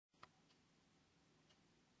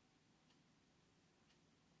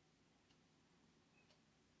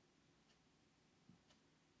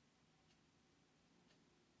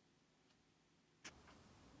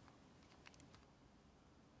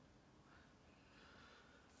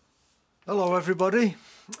Hello everybody.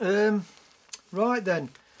 Right then,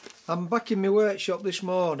 I'm back in my workshop this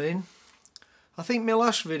morning. I think my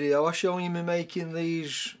last video I showed you me making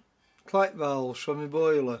these clack valves for my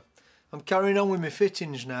boiler. I'm carrying on with my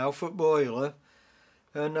fittings now for the boiler,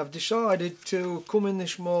 and I've decided to come in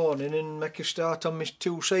this morning and make a start on my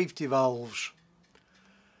two safety valves.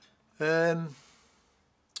 Right,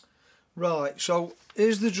 so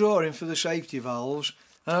here's the drawing for the safety valves.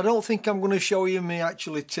 And I don't think I'm going to show you me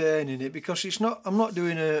actually turning it, because I'm not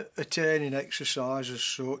doing a turning exercise as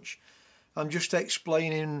such. I'm just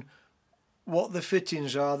explaining what the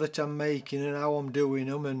fittings are that I'm making and how I'm doing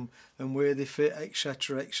them and where they fit,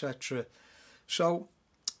 etc, etc. So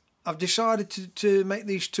I've decided to make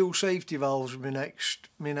these two safety valves my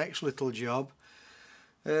next little job.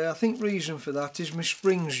 I think reason for that is my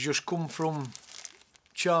springs just come from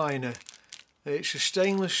China. It's a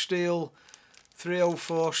stainless steel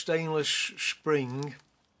 304 stainless spring,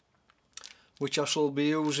 which I shall be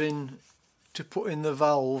using to put in the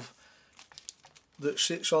valve that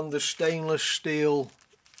sits on the stainless steel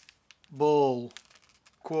bowl,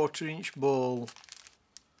 1/4 inch bowl.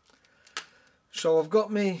 So I've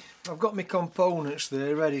got me components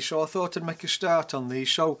there ready, so I thought I'd make a start on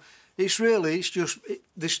these. So it's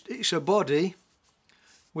a body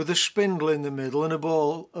with a spindle in the middle and a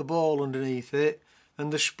ball underneath it,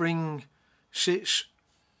 and the spring sits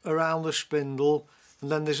around the spindle,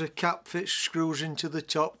 and then there's a cap that screws into the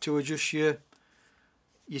top to adjust your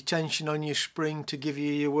tension on your spring to give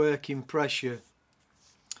you your working pressure.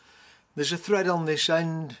 There's a thread on this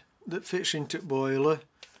end that fits into the boiler,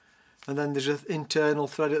 and then there's an internal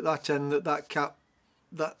thread at that end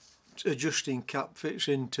that adjusting cap fits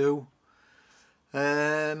into.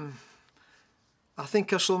 I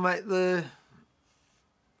think I shall make the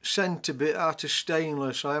centre bit out of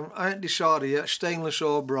stainless. I haven't decided yet, stainless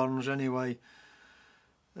or bronze anyway.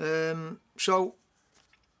 So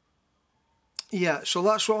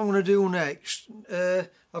that's what I'm going to do next.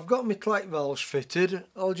 I've got my clack valves fitted.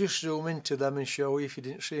 I'll just zoom into them and show you if you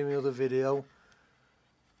didn't see my other video.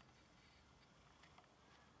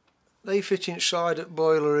 They fit inside at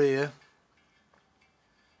boiler here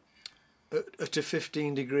at a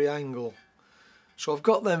 15-degree angle. So I've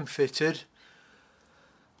got them fitted.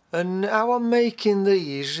 And how I'm making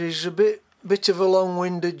these is a bit of a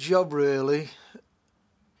long-winded job really.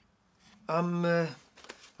 I'm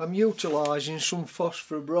utilising some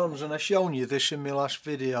phosphor bronze, and I've shown you this in my last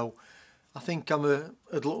video. I think I'm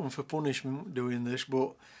a glutton for punishment doing this,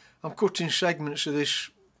 but I'm cutting segments of this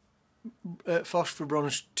phosphor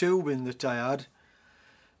bronze tubing that I had.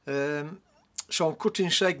 So I'm cutting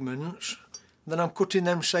segments, then I'm cutting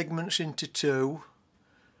them segments into two,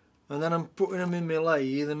 and then I'm putting them in my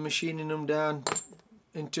lathe and machining them down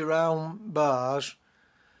into round bars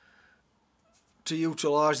to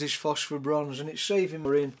utilise this phosphor bronze, and it's saving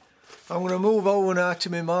me in. I'm going to move over now to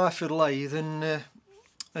my Myford lathe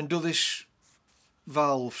and do this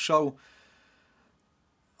valve. So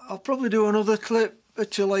I'll probably do another clip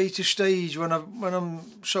at a later stage when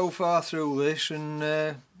I'm so far through this, and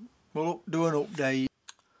we'll do an update.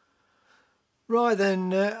 Right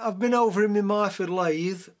then, I've been over in my Myford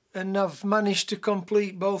lathe, and I've managed to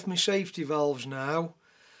complete both my safety valves now.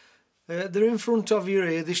 They're in front of you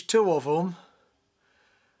here, there's two of them,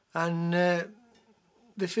 and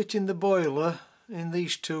they fit in the boiler in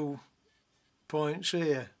these 2 points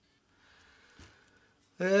here.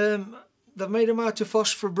 They've made them out of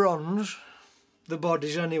phosphor bronze, the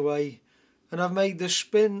bodies anyway, and I've made the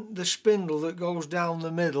spindle that goes down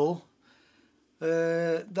the middle.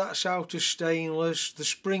 That's out of stainless, the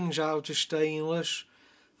spring's out of stainless,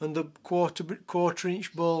 and the quarter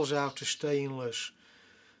inch ball's out of stainless.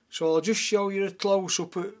 So I'll just show you a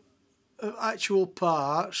close-up of actual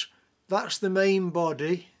parts. That's the main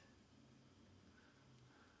body.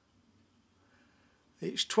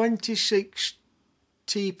 It's 26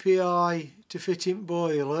 TPI to fit in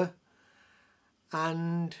boiler,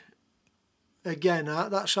 and again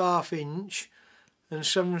that's 1/2 inch and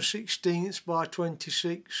 7/16 by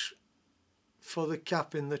 26 for the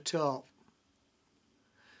cap in the top.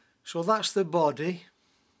 So that's the body.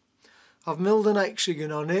 I've milled an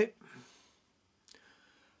hexagon on it,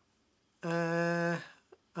 and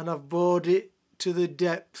I've bored it to the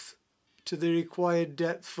depth, to the required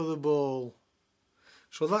depth for the ball.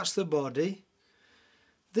 So that's the body.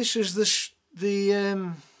 This is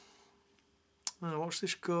what's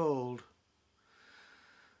this called?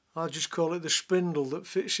 I'll just call it the spindle that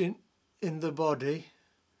fits in the body,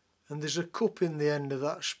 and there's a cup in the end of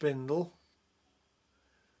that spindle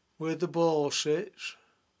where the ball sits,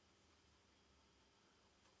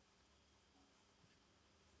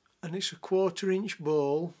 and it's a 1/4 inch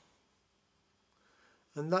ball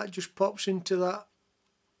and that just pops into that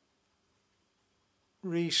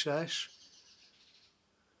recess,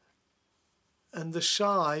 and the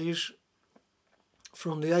size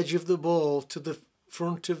from the edge of the ball to the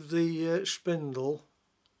front of the spindle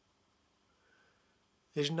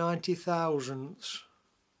is 90 thousandths.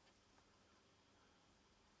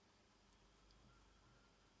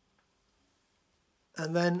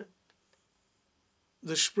 And then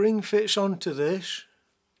the spring fits onto this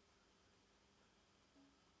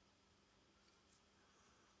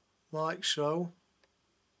like so.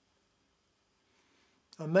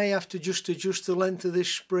 I may have to just adjust the length of this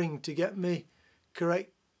spring to get me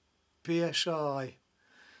correct PSI.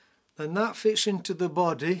 Then that fits into the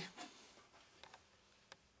body,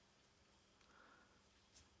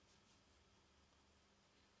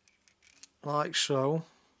 like so.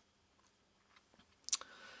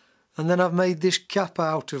 And then I've made this cap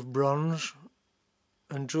out of bronze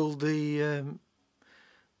and drilled the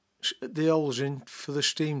holes in for the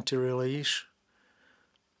steam to release.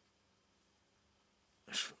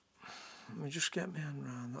 Let me just get my hand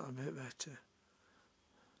around that a bit better.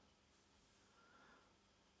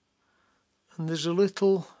 And there's a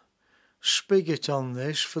little spigot on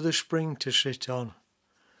this for the spring to sit on,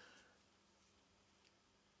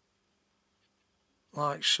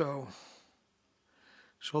 like so.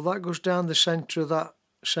 So that goes down the centre of that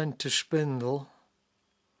centre spindle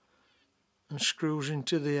and screws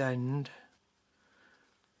into the end.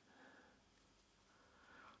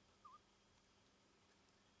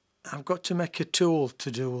 I've got to make a tool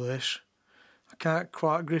to do this. I can't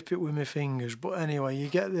quite grip it with my fingers, but anyway, you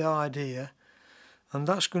get the idea. And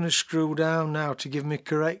that's going to screw down now to give me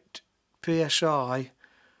correct PSI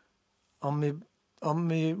on me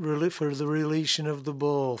for the releasing of the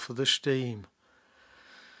ball for the steam.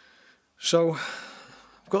 So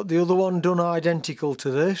I've got the other one done identical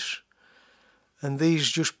to this, and these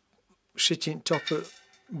just sitting top of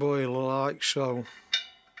boiler like so.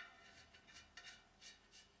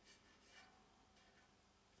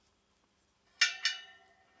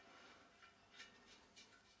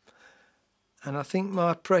 And I think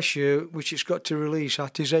my pressure, which it's got to release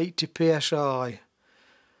at, is 80 psi.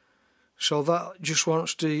 So that just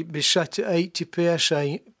wants to be set at 80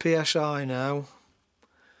 psi now.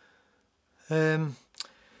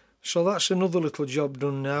 So that's another little job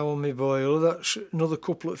done now on my boiler. That's another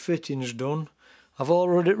couple of fittings done. I've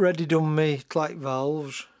already done my clack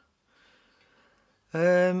valves.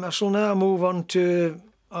 I shall now move on to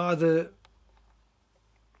either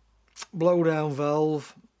blowdown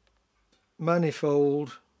valve,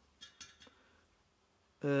 manifold,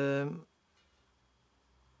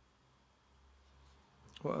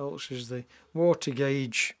 what else is the water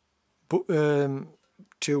gauge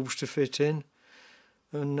tubes to fit in,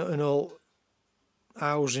 and all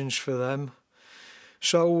housings for them.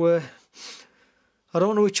 So I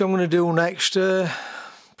don't know which I'm going to do next.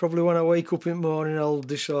 Probably when I wake up in the morning I'll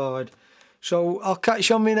decide. So I'll catch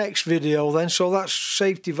you on my next video then. So that's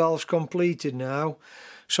safety valves completed now.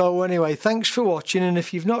 So anyway, thanks for watching, and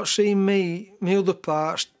if you've not seen my other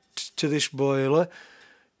parts to this boiler,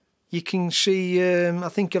 you can see, I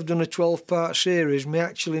think I've done a 12-part series, me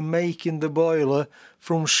actually making the boiler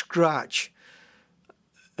from scratch.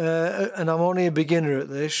 And I'm only a beginner at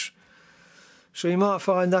this, so you might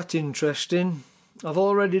find that interesting. I've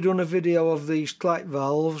already done a video of these clack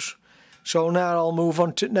valves, so now I'll move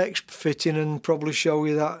on to the next fitting and probably show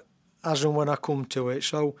you that as and when I come to it.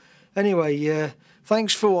 So anyway,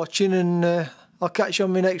 thanks for watching, and I'll catch you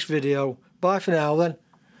on my next video. Bye for now then.